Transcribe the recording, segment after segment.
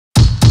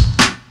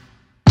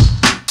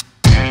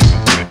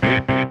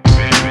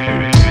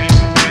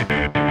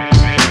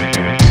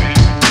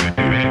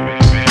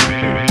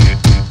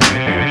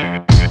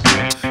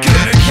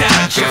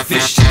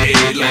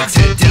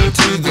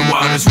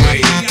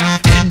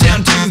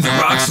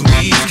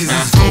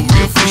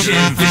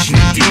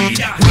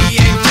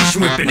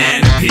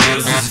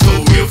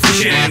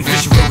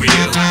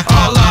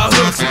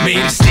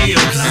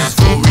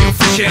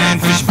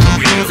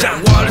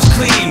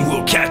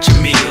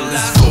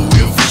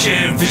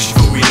fishing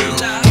for real.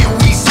 Here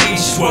we say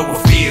just what we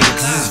feel.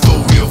 This is for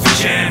real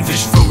fishing,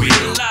 fishing for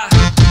real.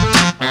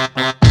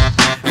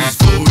 This is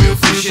for real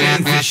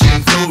fishing,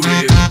 fishing for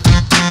real.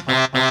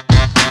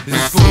 This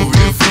is for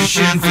real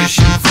fishing,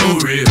 fishing for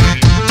real.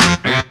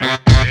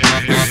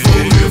 This is for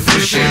real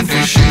fishing,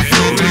 fishing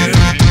for real.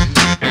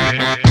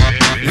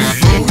 This is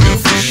for real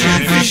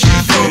fishing,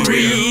 fishing for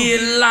real.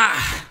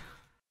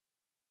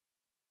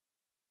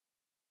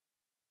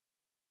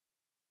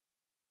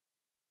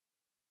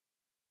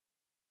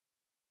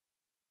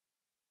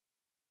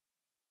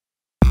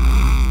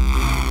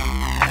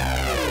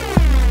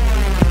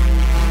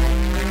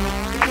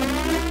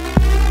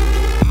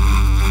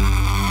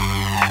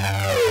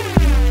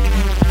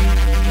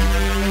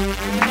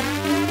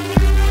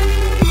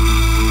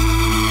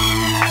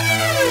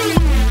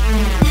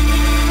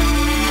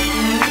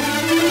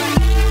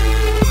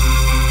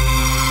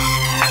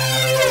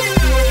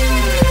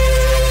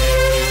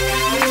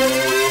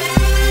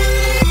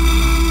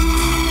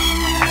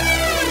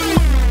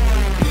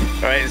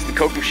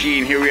 Coke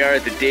machine. Here we are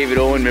at the David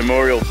Owen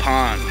Memorial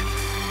Pond.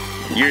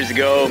 Years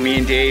ago, me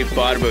and Dave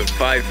bought about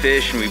 5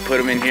 fish and we put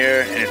them in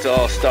here, and it's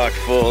all stocked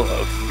full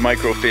of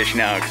microfish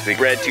now because they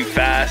bred too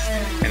fast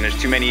and there's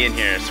too many in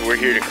here. So we're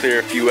here to clear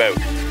a few out.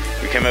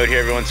 We come out here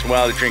every once in a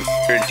while to drink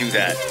beer and do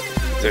that.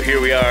 So here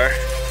we are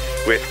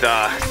with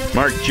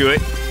Mark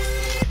Jewett.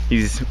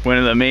 He's one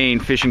of the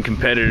main fishing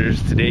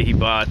competitors. Today he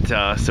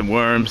bought some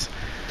worms.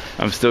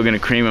 I'm still gonna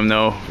cream them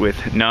though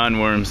with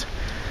non-worms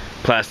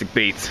plastic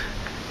baits.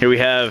 Here we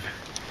have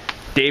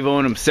Dave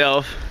Owen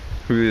himself,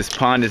 who this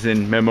pond is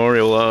in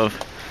memorial of.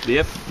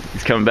 Yep.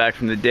 He's coming back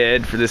from the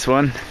dead for this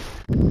one.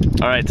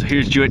 All right, so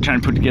here's Jewett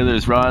trying to put together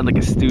his rod like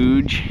a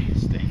stooge.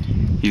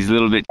 He's a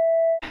little bit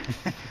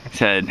he's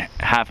had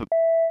half a.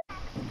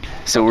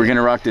 So we're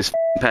gonna rock this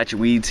patch of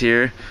weeds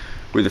here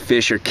where the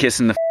fish are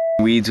kissing the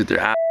weeds with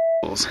their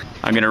assholes.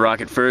 I'm gonna rock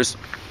it first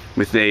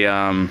with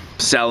a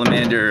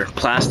salamander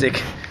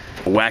plastic,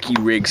 wacky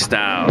rig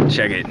style.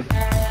 Check it.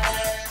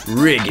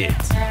 Rig it.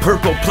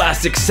 Purple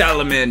plastic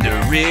salamander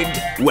rigged,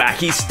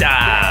 wacky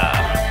style.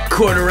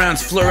 1/4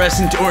 ounce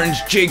fluorescent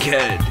orange jig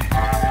head.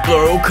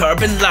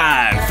 Fluorocarbon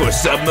line for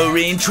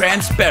submarine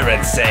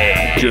transparency.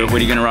 Jewett, what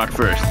are you gonna rock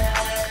first? I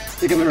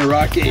think I'm gonna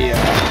rock a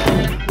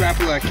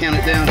Rapala Count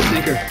It Down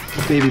sinker,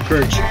 baby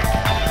perch.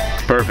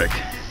 Perfect.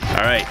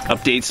 All right,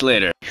 updates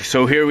later.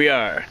 So here we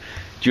are.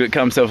 Jewett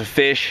caught himself a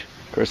fish.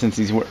 Of course, since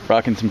he's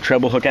rocking some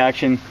treble hook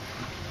action,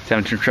 he's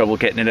having some trouble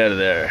getting it out of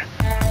there.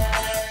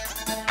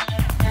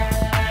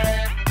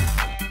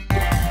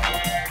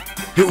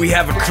 Here we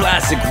have a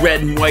classic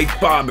red and white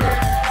bobber.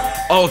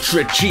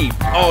 Ultra cheap,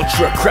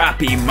 ultra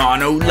crappy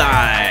mono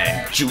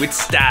line. Jewett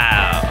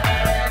style.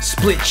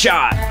 Split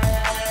shot.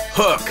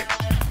 Hook.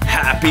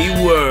 Happy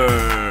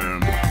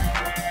worm.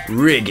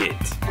 Rig it.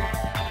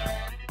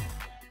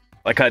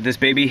 I caught this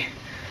baby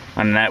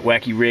on that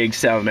wacky rig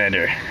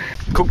salamander.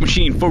 Coke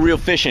machine for real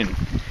fishing.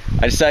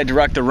 I decided to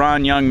rock the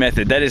Ron Young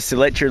method. That is to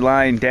let your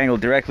line dangle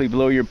directly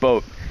below your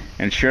boat.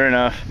 And sure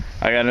enough,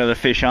 I got another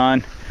fish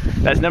on.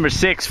 That's number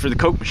 6 for the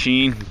Coke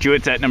machine.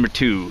 Jewett's at number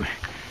 2.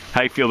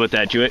 How you feel about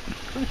that, Jewett?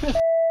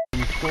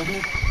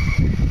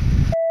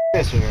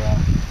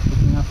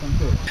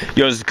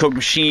 Yo, this is the Coke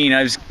machine.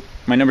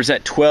 My number's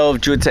at 12.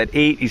 Jewett's at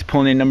 8. He's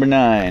pulling in number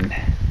 9.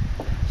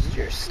 This is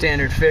your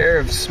standard fare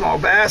of small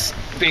bass,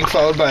 being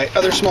followed by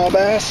other small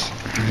bass.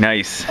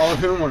 Nice. All of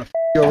whom want to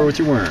you over with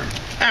your worm.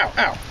 Ow,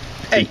 ow.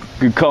 Hey.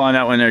 Good call on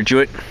that one there,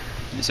 Jewett.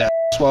 This ass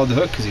swallowed the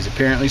hook because he's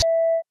apparently.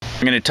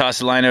 I'm gonna toss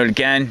the line out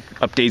again.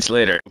 Updates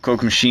later.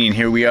 Coke machine,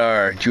 here we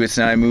are. Jewett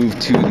and I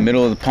moved to the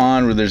middle of the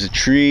pond where there's a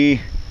tree.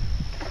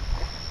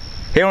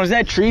 Hey, was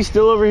that tree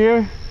still over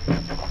here?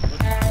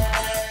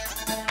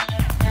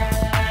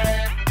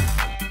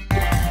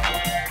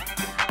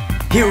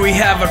 Here we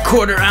have a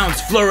 1/4 ounce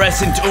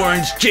fluorescent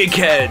orange jig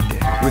head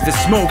with a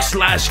smoke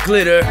 /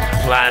 glitter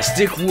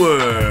plastic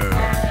worm.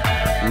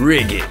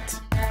 Rig it.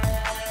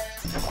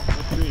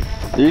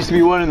 There used to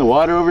be one in the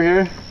water over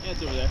here.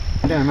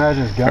 I can't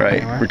imagine it's got one.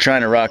 Alright, we're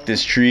trying to rock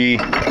this tree.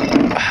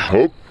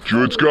 Oh,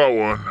 Jewett's got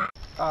one.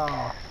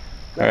 Oh,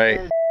 alright.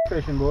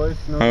 Fishing, boys.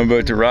 No I'm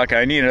about to rock.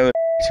 I need another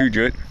too,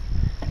 Jewett.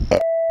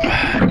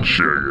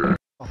 Sure.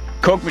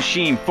 Coke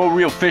machine, full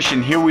reel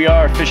fishing. Here we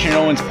are fishing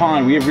Owen's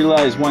pond. We have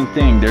realized one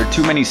thing. There are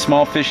too many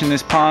small fish in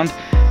this pond,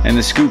 and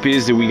the scoop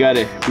is that we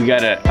gotta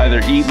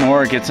either eat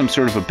more or get some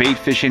sort of a bait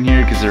fish in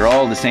here because they're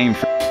all the same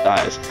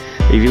size.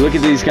 If you look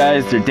at these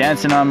guys, they're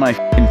dancing on my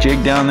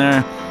jig down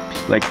there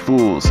like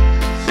fools.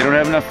 They don't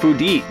have enough food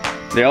to eat.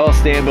 They all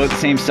stay about the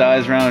same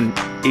size, around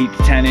 8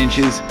 to 10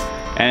 inches.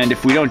 And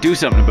if we don't do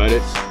something about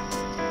it,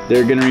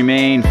 they're gonna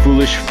remain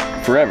foolish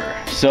forever.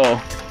 So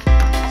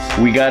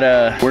we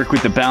gotta work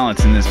with the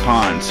balance in this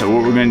pond. So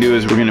what we're gonna do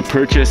is we're gonna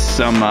purchase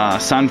some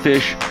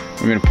sunfish.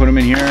 We're gonna put them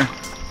in here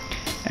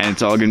and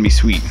it's all gonna be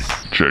sweet.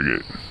 Check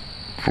it.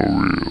 For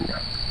real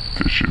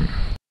fishing.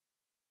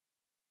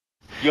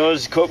 Yo,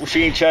 this is Coke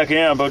machine checking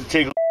in. I'm about to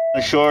take a on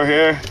the shore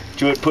here.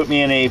 Jewett put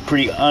me in a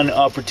pretty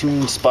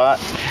unopportune spot,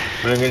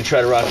 but I'm gonna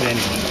try to rock it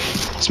anyway.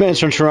 This man's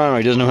from Toronto.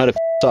 He doesn't know how to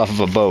off of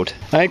a boat.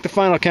 I think the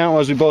final count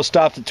was we both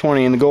stopped at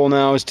 20, and the goal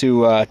now is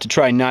to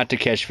try not to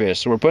catch fish.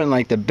 So we're putting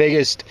like the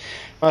biggest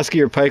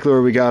muskie or pike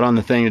lure we got on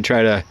the thing to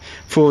try to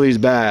fool these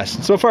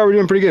bass. So far we're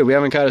doing pretty good. We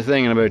haven't caught a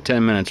thing in about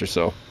 10 minutes or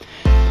so.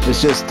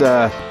 It's just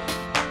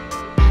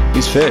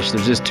these fish,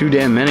 there's just too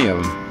damn many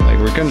of them. Like,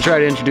 we're gonna try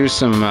to introduce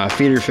some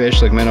feeder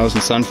fish like minnows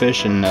and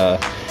sunfish, and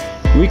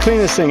we clean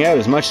this thing out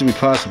as much as we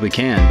possibly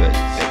can, but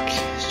like,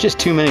 it's just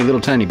too many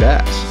little tiny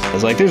bass.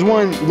 It's like there's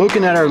one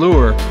looking at our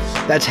lure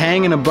that's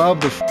hanging above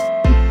the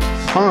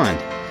pond.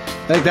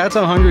 Like, that's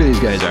how hungry these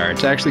guys are.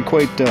 It's actually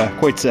quite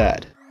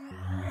sad.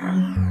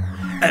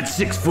 At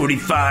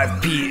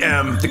 6:45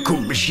 p.m., the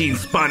Coke machine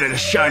spotted a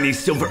shiny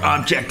silver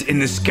object in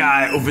the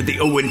sky over the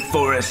Owen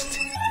Forest.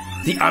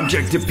 The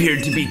object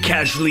appeared to be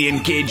casually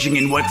engaging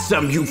in what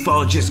some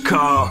ufologists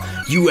call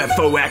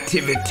UFO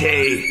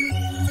activity.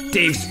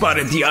 Dave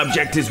spotted the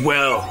object as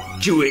well.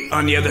 Jewett,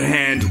 on the other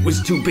hand,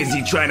 was too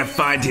busy trying to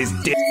find his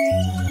dick.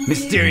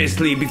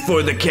 Mysteriously,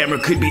 before the camera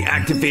could be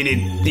activated,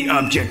 the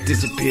object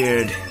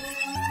disappeared.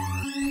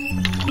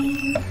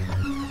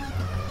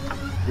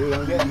 Dude,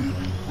 I'm getting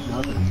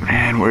nothing.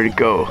 Man, where'd it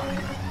go?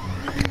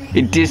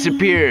 It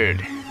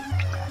disappeared.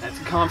 That's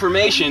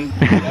confirmation.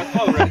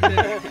 UFO right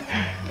there.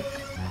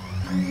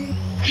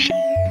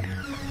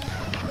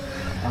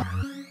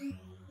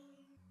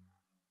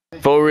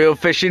 For real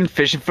fishing,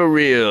 fishing for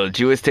real.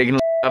 Jewett's taking a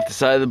off the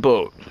side of the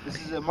boat. This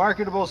is a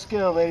marketable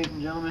skill, ladies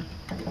and gentlemen.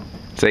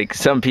 It's like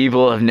some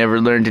people have never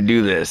learned to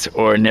do this,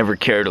 or never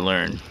care to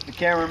learn. The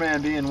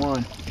cameraman being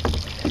one.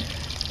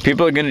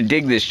 People are gonna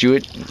dig this,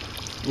 Jewett.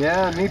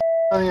 Yeah, me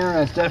on the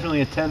internet's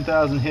definitely a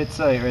 10,000 hit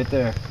site right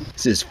there.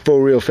 This is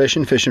For Real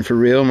Fishing, fishing for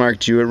real. Mark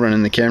Jewett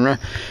running the camera.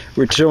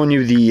 We're showing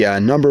you the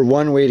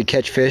 #1 way to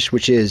catch fish,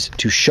 which is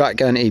to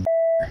shotgun a.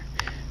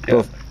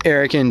 Both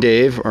Eric and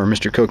Dave, or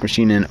Mr. Coke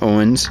Machine and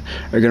Owens,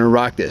 are gonna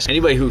rock this.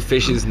 Anybody who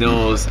fishes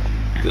knows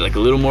that like a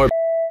little more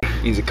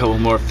means a couple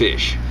more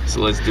fish.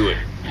 So let's do it.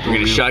 We're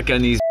gonna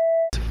shotgun these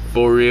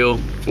for real,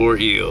 for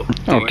eel.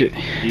 Okay.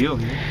 Eel.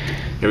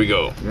 Here we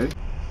go. Ready?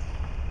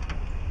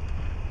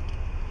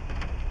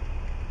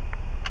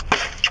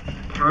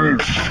 As you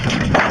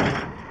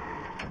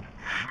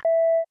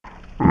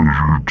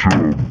can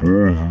tell,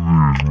 both of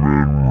these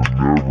men were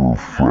never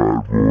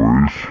frat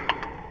boys.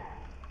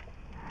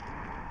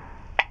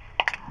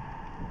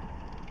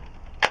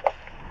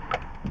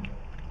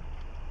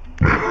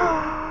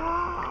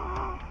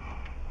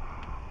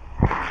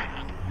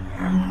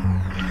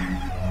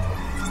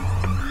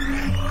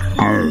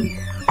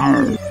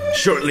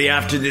 Shortly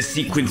after this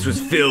sequence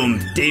was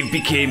filmed, Dave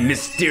became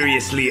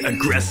mysteriously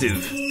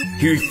aggressive.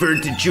 He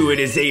referred to Jewett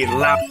as a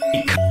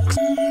lousy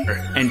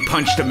cocksucker and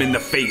punched him in the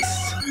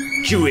face.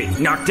 Jewett,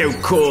 knocked out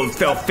cold,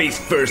 fell face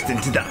first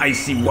into the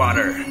icy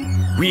water.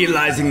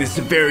 Realizing the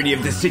severity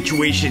of the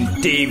situation,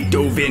 Dave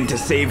dove in to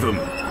save him.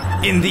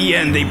 In the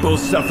end, they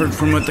both suffered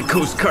from what the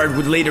Coast Guard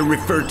would later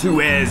refer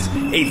to as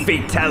a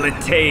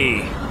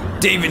fatality.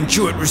 Dave and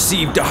Jewett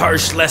received a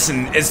harsh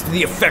lesson as to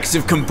the effects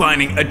of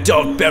combining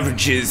adult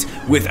beverages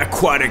with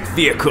aquatic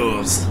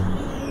vehicles.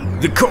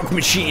 The Coke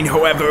Machine,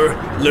 however,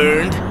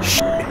 learned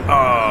shit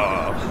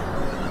off.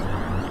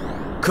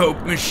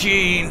 Coke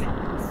Machine,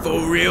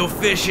 for real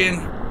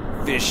fishing,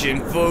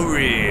 fishing for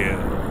real.